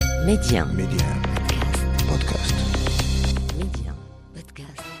Médias. Podcast. Médias.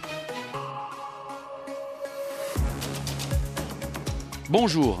 Podcast.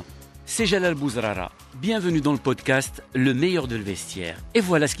 Bonjour, c'est Jalal Bouzrara. Bienvenue dans le podcast Le meilleur de le vestiaire. Et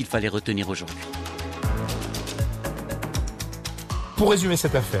voilà ce qu'il fallait retenir aujourd'hui. Pour résumer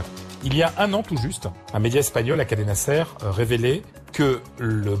cette affaire, il y a un an tout juste, un média espagnol, la cadena SER, révélait que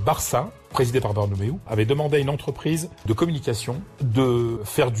le Barça, présidé par Bartomeu, avait demandé à une entreprise de communication de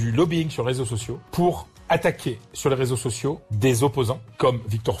faire du lobbying sur les réseaux sociaux pour attaquer sur les réseaux sociaux des opposants comme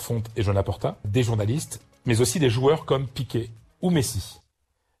Victor Font et Joan Laporta, des journalistes, mais aussi des joueurs comme Piqué ou Messi.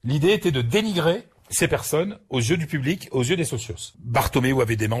 L'idée était de dénigrer ces personnes aux yeux du public, aux yeux des socios. Bartomeu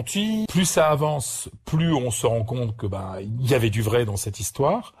avait démenti. Plus ça avance, plus on se rend compte que il y avait du vrai dans cette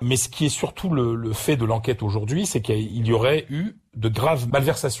histoire. Mais ce qui est surtout le fait de l'enquête aujourd'hui, c'est qu'il y aurait eu de graves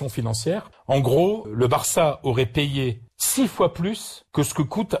malversations financières. En gros, le Barça aurait payé 6 fois plus que ce que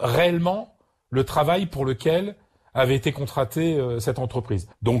coûte réellement le travail pour lequel avait été contractée cette entreprise.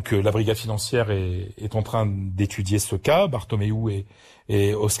 Donc la brigade financière est en train d'étudier ce cas. Bartomeu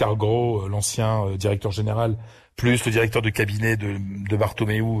et Oscar Gros, l'ancien directeur général, plus le directeur de cabinet de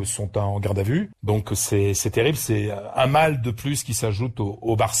Bartomeu sont en garde à vue. Donc c'est terrible, c'est un mal de plus qui s'ajoute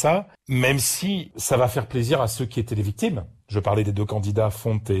au Barça, même si ça va faire plaisir à ceux qui étaient les victimes. Je parlais des deux candidats,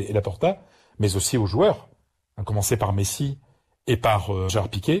 Font et Laporta, mais aussi aux joueurs, à commencer par Messi et par Gerard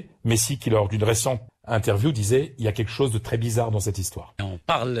Piqué. Messi qui, lors d'une récente interview, disait il y a quelque chose de très bizarre dans cette histoire. On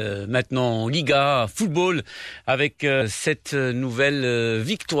parle maintenant Liga, football, avec cette nouvelle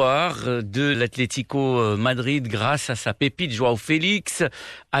victoire de l'Atlético Madrid grâce à sa pépite Joao Félix,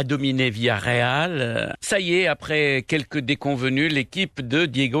 a dominé Villarreal. Ça y est, après quelques déconvenues, l'équipe de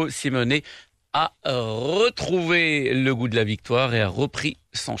Diego Simeone a retrouvé le goût de la victoire et a repris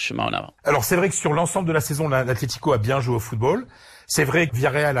son chemin en avant. Alors c'est vrai que sur l'ensemble de la saison, l'Atlético a bien joué au football. C'est vrai que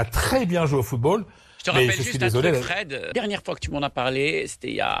Villarreal a très bien joué au football. Je te rappelle juste un truc, Fred. Dernière fois que tu m'en as parlé, c'était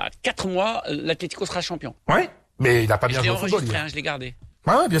il y a 4 mois, l'Atlético sera champion. Oui, mais il n'a pas bien joué au football. Je l'ai gardé.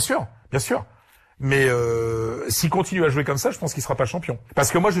 Ouais, bien sûr. Mais s'il continue à jouer comme ça, je pense qu'il sera pas champion.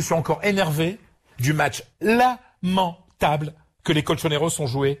 Parce que moi, je suis encore énervé du match lamentable que les Colchoneros ont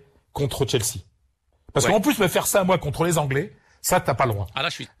joué contre Chelsea. Parce qu'en plus, me faire ça, moi, contre les Anglais, ça, t'as pas le droit. Ah là,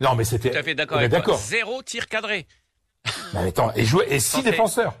 je suis non, mais c'était... tout à fait d'accord avec toi. 0 tir cadré. Mais attends, et 6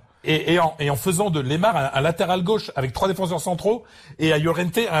 défenseurs. Et en faisant de Lemar un latéral gauche avec 3 défenseurs centraux et à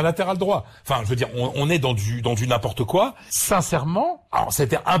Llorente un latéral droit. Enfin, je veux dire, on est dans du n'importe quoi. Sincèrement, alors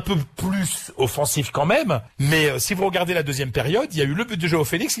c'était un peu plus offensif quand même, mais si vous regardez la deuxième période, il y a eu le but de Joao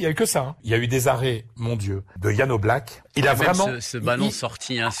Félix, il y a eu que ça. Hein. Il y a eu des arrêts, mon Dieu, de Yann Oblak. Il a vraiment ce ballon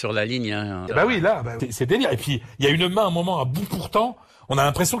sorti sur la ligne. Oui, là, c'est délire. Et puis il y a une main à un moment à bout portant. On a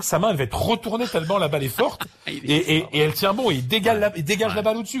l'impression que sa main elle va être retournée tellement la balle est forte et elle tient bon et il dégage la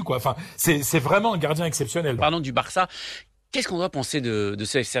balle au-dessus quoi. Enfin, c'est vraiment un gardien exceptionnel. Parlons du Barça. Qu'est-ce qu'on doit penser de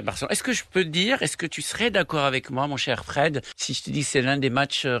ce FC Barcelone? Est-ce que je peux te dire, est-ce que tu serais d'accord avec moi, mon cher Fred, si je te dis que c'est l'un des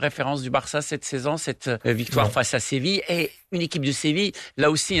matchs références du Barça cette saison, cette victoire face à Séville et une équipe de Séville, là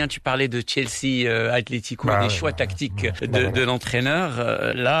aussi, tu parlais de Chelsea, Atlético, des choix tactiques de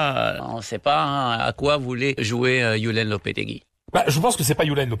l'entraîneur. Là, on ne sait pas à quoi voulait jouer Julen Lopetegui. Je pense que c'est pas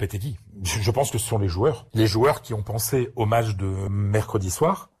Julen Lopetegui. Je pense que ce sont les joueurs qui ont pensé au match de mercredi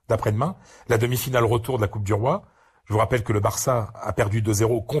soir, d'après-demain, la demi-finale retour de la Coupe du Roi. Je vous rappelle que le Barça a perdu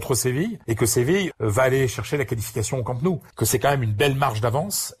 2-0 contre Séville et que Séville va aller chercher la qualification au Camp Nou. Que c'est quand même une belle marge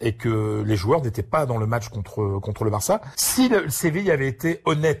d'avance et que les joueurs n'étaient pas dans le match contre le Barça. Si le Séville avait été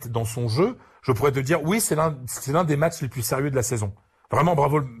honnête dans son jeu, je pourrais te dire oui, c'est l'un des matchs les plus sérieux de la saison. Vraiment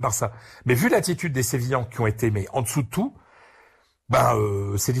bravo le Barça. Mais vu l'attitude des Sévillans qui ont été en dessous de tout,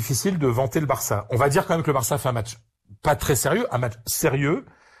 c'est difficile de vanter le Barça. On va dire quand même que le Barça fait un match pas très sérieux, un match sérieux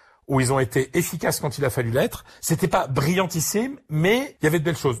où ils ont été efficaces quand il a fallu l'être. C'était pas brillantissime, mais il y avait de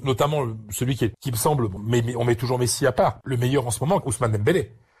belles choses, notamment celui qui me semble, mais on met toujours Messi à part, le meilleur en ce moment, Ousmane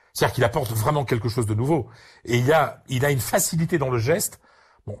Dembélé. C'est-à-dire qu'il apporte vraiment quelque chose de nouveau. Et il a une facilité dans le geste.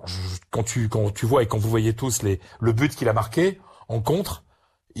 Bon, quand tu vois et quand vous voyez tous le but qu'il a marqué en contre,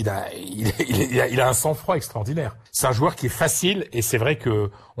 il a un sang-froid extraordinaire. C'est un joueur qui est facile et c'est vrai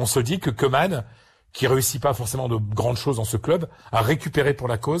que on se dit que Koeman, qui réussit pas forcément de grandes choses dans ce club, a récupéré pour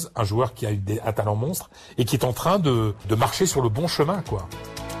la cause un joueur qui a eu un talent monstre et qui est en train de marcher sur le bon chemin, quoi.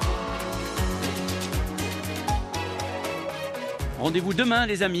 Rendez-vous demain,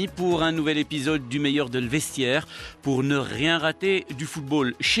 les amis, pour un nouvel épisode du meilleur de le vestiaire. Pour ne rien rater du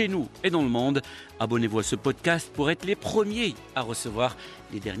football chez nous et dans le monde, abonnez-vous à ce podcast pour être les premiers à recevoir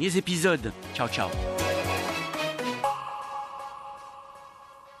les derniers épisodes. Ciao, ciao.